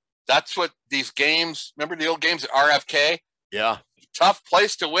momentum. That's what these games, remember the old games at RFK? Yeah. Tough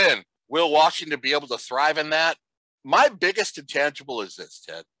place to win. Will Washington be able to thrive in that? My biggest intangible is this,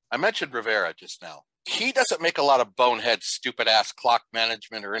 Ted. I mentioned Rivera just now. he doesn't make a lot of bonehead, stupid ass clock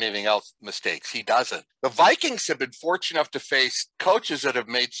management or anything else mistakes. He doesn't. The Vikings have been fortunate enough to face coaches that have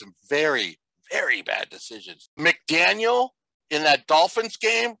made some very, very bad decisions. McDaniel in that Dolphins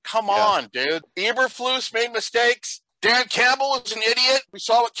game, come on, dude. Eberflus made mistakes. Dan Campbell is an idiot. We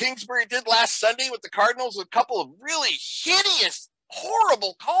saw what Kingsbury did last Sunday with the Cardinals. A couple of really hideous,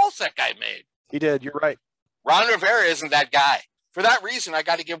 horrible calls that guy made. He did. You're right. Ron Rivera isn't that guy. For that reason, I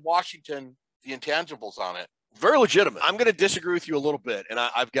got to give Washington the intangibles on it. Very legitimate. I'm going to disagree with you a little bit, and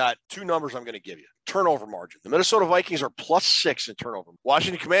I've got two numbers I'm going to give you. Turnover margin. The Minnesota Vikings are +6 in turnover.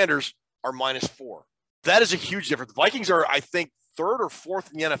 Washington Commanders are -4. That is a huge difference. The Vikings are, I think, 3rd or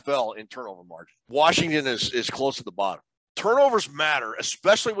 4th in the NFL in turnover margin. Washington is close to the bottom. Turnovers matter,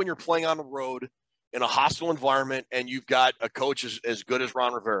 especially when you're playing on the road in a hostile environment and you've got a coach as good as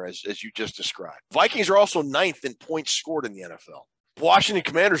Ron Rivera, as you just described. Vikings are also 9th in points scored in the NFL. Washington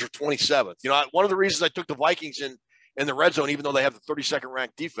Commanders are 27th. You know, one of the reasons I took the Vikings in the red zone, even though they have the 32nd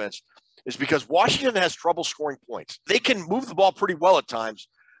ranked defense, is because Washington has trouble scoring points. They can move the ball pretty well at times,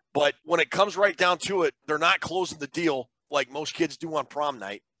 but when it comes right down to it, they're not closing the deal like most kids do on prom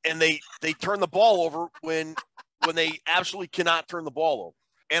night. And they turn the ball over when they absolutely cannot turn the ball over.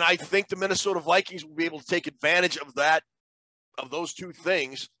 And I think the Minnesota Vikings will be able to take advantage of that, of those two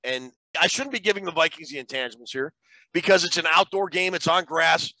things. And I shouldn't be giving the Vikings the intangibles here because it's an outdoor game. It's on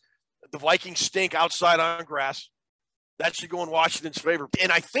grass. The Vikings stink outside on grass. That should go in Washington's favor.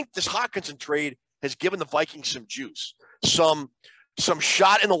 And I think this Hockenson trade has given the Vikings some juice, some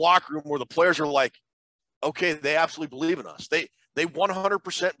shot in the locker room where the players are like, okay, they absolutely believe in us. They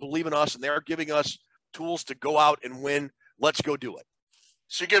 100% believe in us, and they're giving us tools to go out and win. Let's go do it.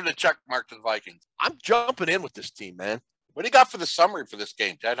 So you give the check mark to the Vikings. I'm jumping in with this team, man. What do you got for the summary for this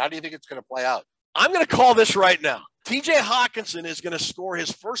game, Ted? How do you think it's going to play out? I'm going to call this right now. TJ Hockenson is going to score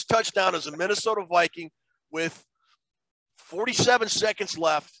his first touchdown as a Minnesota Viking with 47 seconds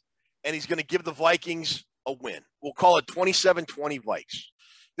left, and he's going to give the Vikings a win. We'll call it 27-20 Vikes.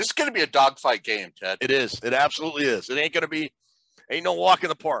 This is going to be a dogfight game, Ted. It is. It absolutely is. It ain't no walk in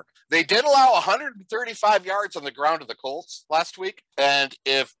the park. They did allow 135 yards on the ground to the Colts last week. And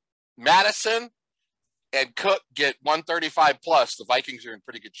if Madison and Cook get 135 plus, the Vikings are in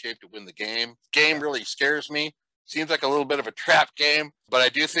pretty good shape to win the game. Game really scares me. Seems like a little bit of a trap game, but I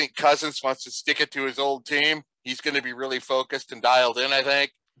do think Cousins wants to stick it to his old team. He's going to be really focused and dialed in, I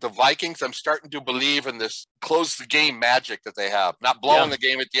think. The Vikings, I'm starting to believe in this close the game magic that they have. Not blowing the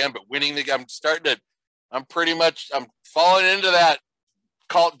game at the end, but winning the game. I'm falling into that,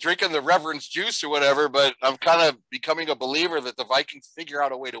 drinking the Reverend's juice or whatever, but I'm kind of becoming a believer that the Vikings figure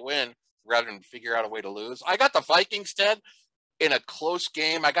out a way to win rather than figure out a way to lose. I got the Vikings, Ted, in a close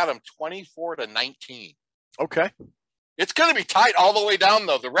game. I got them 24-19. Okay. It's going to be tight all the way down,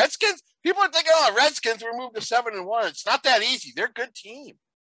 though. The Redskins, people are thinking, oh, the Redskins were moved to 7-1. It's not that easy. They're a good team.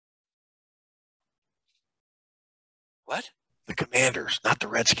 What? The Commanders, not the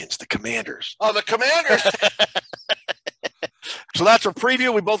Redskins, the Commanders. Oh, the Commanders. So that's our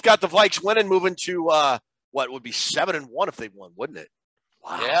preview. We both got the Vikes winning, moving to what would be 7-1 if they won, wouldn't it?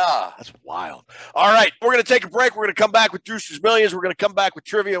 Wow. Yeah. That's wild. All right. We're going to take a break. We're going to come back with Drewster's Millions. We're going to come back with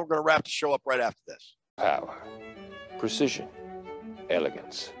trivia. We're going to wrap the show up right after this. Power, precision,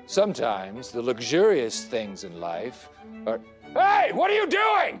 elegance. Sometimes the luxurious things in life are... Hey, what are you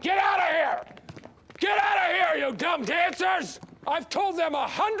doing? Get out of here! Get out of here, you dumb dancers! I've told them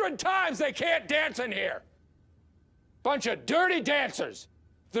 100 times they can't dance in here. Bunch of dirty dancers.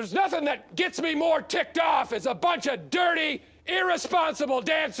 There's nothing that gets me more ticked off as a bunch of dirty, irresponsible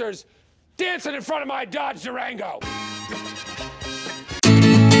dancers dancing in front of my Dodge Durango.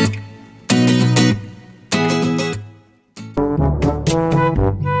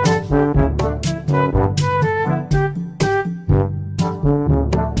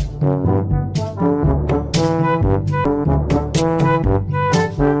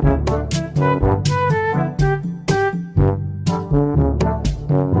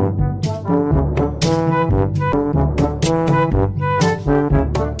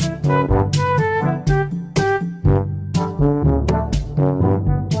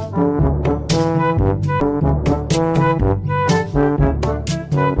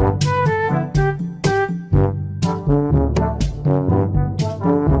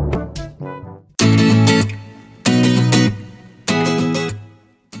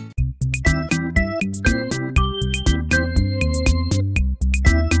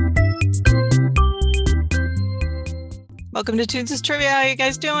 Welcome to Toons' Trivia. How you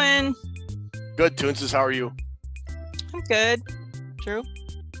guys doing? Good, Toons. How are you? I'm good. Drew?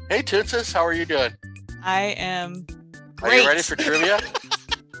 Hey, Toons. How are you doing? I am great. Are you ready for trivia?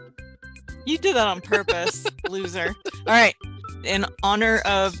 You did that on purpose, loser. All right. In honor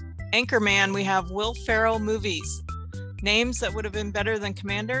of Anchorman, we have Will Ferrell movies. Names that would have been better than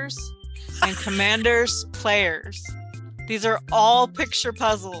Commanders and Commanders players. These are all picture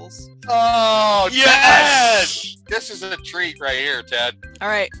puzzles. Oh, Yes! Ted! This is a treat right here, Ted. All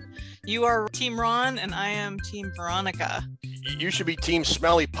right. You are Team Ron and I am Team Veronica. You should be Team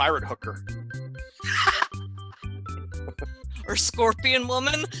Smelly Pirate Hooker. Or Scorpion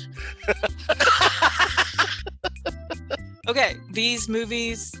Woman. Okay, these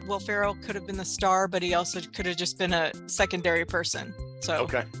movies, Will Ferrell could have been the star, but he also could have just been a secondary person. So,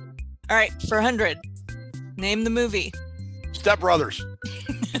 Okay. All right, for 100, name the movie. Step Brothers.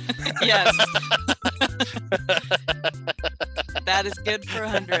 Yes. That is good for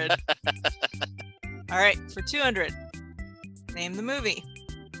 100. All right, for 200, name the movie.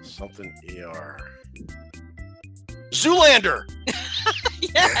 Something ER. Zoolander.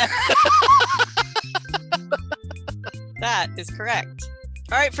 Yes. That is correct.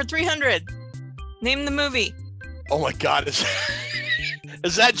 All right, for 300, name the movie. Oh my God.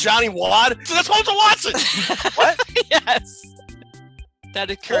 Is that Johnny Wad? That's Holmes and Watson. What? Yes.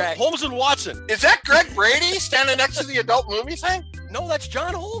 That is correct. Holmes and Watson. Is that Greg Brady standing next to the adult movie thing? No, that's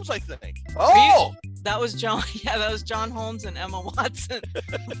John Holmes, I think. Oh! That was John. Yeah, that was John Holmes and Emma Watson.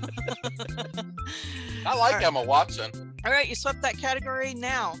 I like Emma Watson. All right, you swept that category.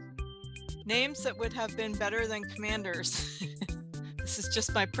 Now, names that would have been better than Commanders. This is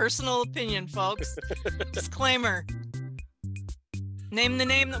just my personal opinion, folks. Disclaimer. Name the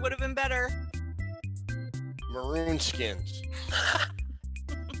name that would have been better. Maroon Skins.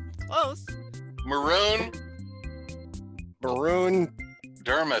 Close. Maroon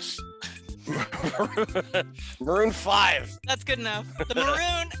Dermis. Maroon 5. That's good enough. The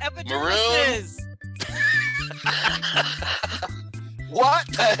Maroon Epidermises. What?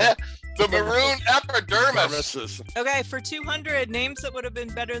 The Maroon Epidermis. Okay, for 200, names that would have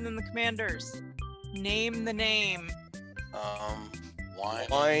been better than the Commanders. Name the name.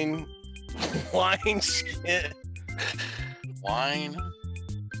 Wine skin. Wine.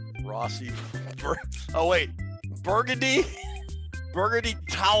 Rossi. Oh wait, Burgundy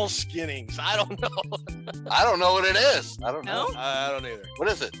towel skinnings. I don't know. I don't know what it is. I don't know. No? I don't either. What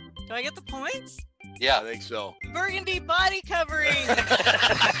is it? Do I get the points? Yeah, I think so. Burgundy body covering.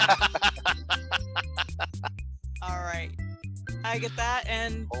 All right. I get that.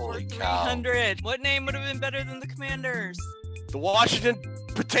 And Holy for cow. 300, what name would have been better than the Commanders? The Washington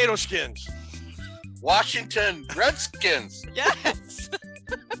Potato Skins. Washington Redskins. Yes.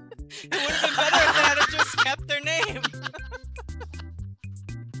 It would have been better if they had just kept their name.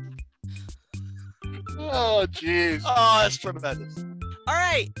 Oh, jeez. Oh, that's tremendous. All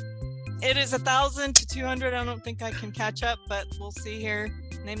right. It is 1,000 to 200. I don't think I can catch up, but we'll see here.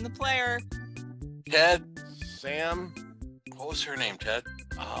 Name the player. Ted. Sam. What was her name, Ted?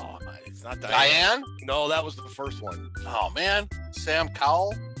 Oh, it's not Diane? No, that was the first one. Oh, man. Sam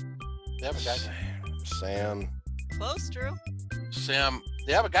Cowell. They have a guy. Sam. Close, Drew. Sam.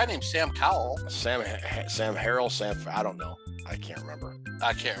 They have a guy named Sam Cowell. Sam Harrell. I don't know. I can't remember.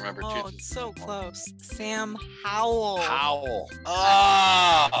 I can't remember Oh, too. it's so close. Sam Howell. Howell.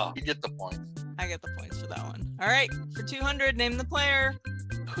 Ah, you get the point. I get the points for that one. All right. For 200, name the player.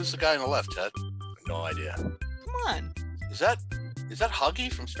 Who's the guy on the left, Ted? No idea. Come on. Is that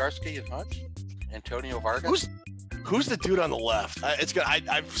Huggy from Starsky and Hutch? Antonio Vargas? Who's the dude on the left? It's good.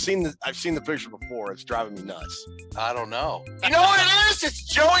 I've seen the picture before. It's driving me nuts. I don't know. You know what it is? It's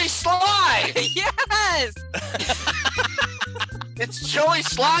Joey Sly. Yes. It's Joey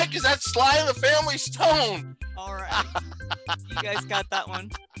Sly because that's Sly of the Family Stone. All right. You guys got that one.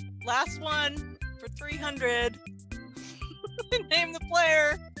 Last one for 300. Name the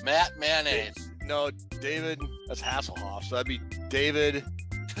player. Matt Mayonnaise. No, David. That's Hasselhoff. So that'd be David.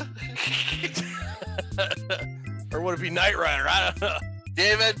 Or would it be Knight Rider? I don't know.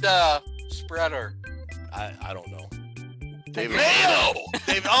 David Spreader. I don't know. David Mayo.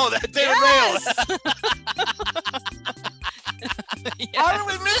 David. Oh, that David Yes. Mayo. How did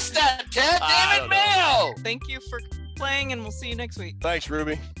we miss that, Ted? I David don't know. Mayo. Thank you for playing, and we'll see you next week. Thanks,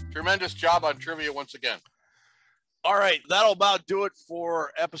 Ruby. Tremendous job on trivia once again. All right, that'll about do it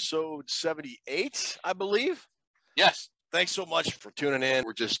for episode 78, I believe. Yes. Thanks so much for tuning in.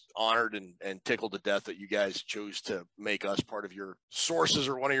 We're just honored and tickled to death that you guys chose to make us part of your sources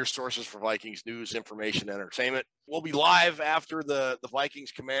or one of your sources for Vikings news, information, entertainment. We'll be live after the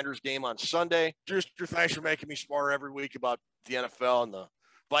Vikings Commanders game on Sunday. Drewster, thanks for making me smarter every week about the NFL and the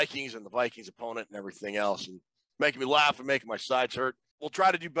Vikings opponent and everything else, and making me laugh and making my sides hurt. We'll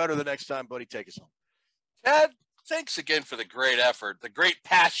try to do better the next time, buddy. Take us home. Ted, Thanks again for the great effort, the great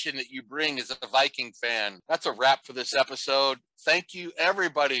passion that you bring as a Viking fan. That's a wrap for this episode. Thank you,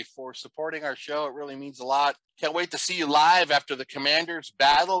 everybody, for supporting our show. It really means a lot. Can't wait to see you live after the Commanders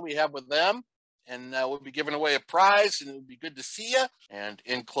battle we have with them. And we'll be giving away a prize, and it would be good to see you. And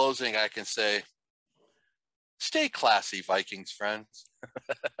in closing, I can say, stay classy, Vikings friends.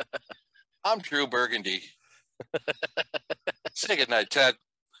 I'm Drew Burgundy. Say goodnight, Ted.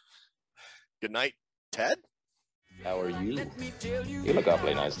 Good night, Ted. How are you? You look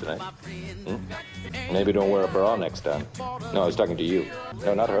awfully nice tonight. Maybe don't wear a bra next time. No, I was talking to you.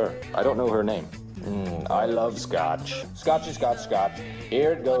 No, not her. I don't know her name. I love scotch. Scotchy, scotch, scotch.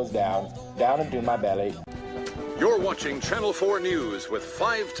 Here it goes down into my belly. You're watching Channel 4 News with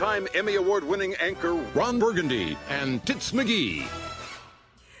 5-time Emmy Award-winning anchor Ron Burgundy and Tits McGee.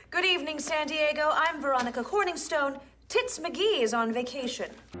 Good evening, San Diego. I'm Veronica Corningstone. Tits McGee is on vacation.